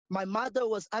My mother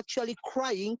was actually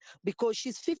crying because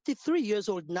she's 53 years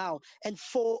old now. And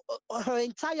for her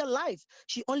entire life,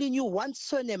 she only knew one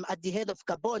surname at the head of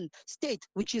Gabon state,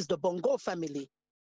 which is the Bongo family.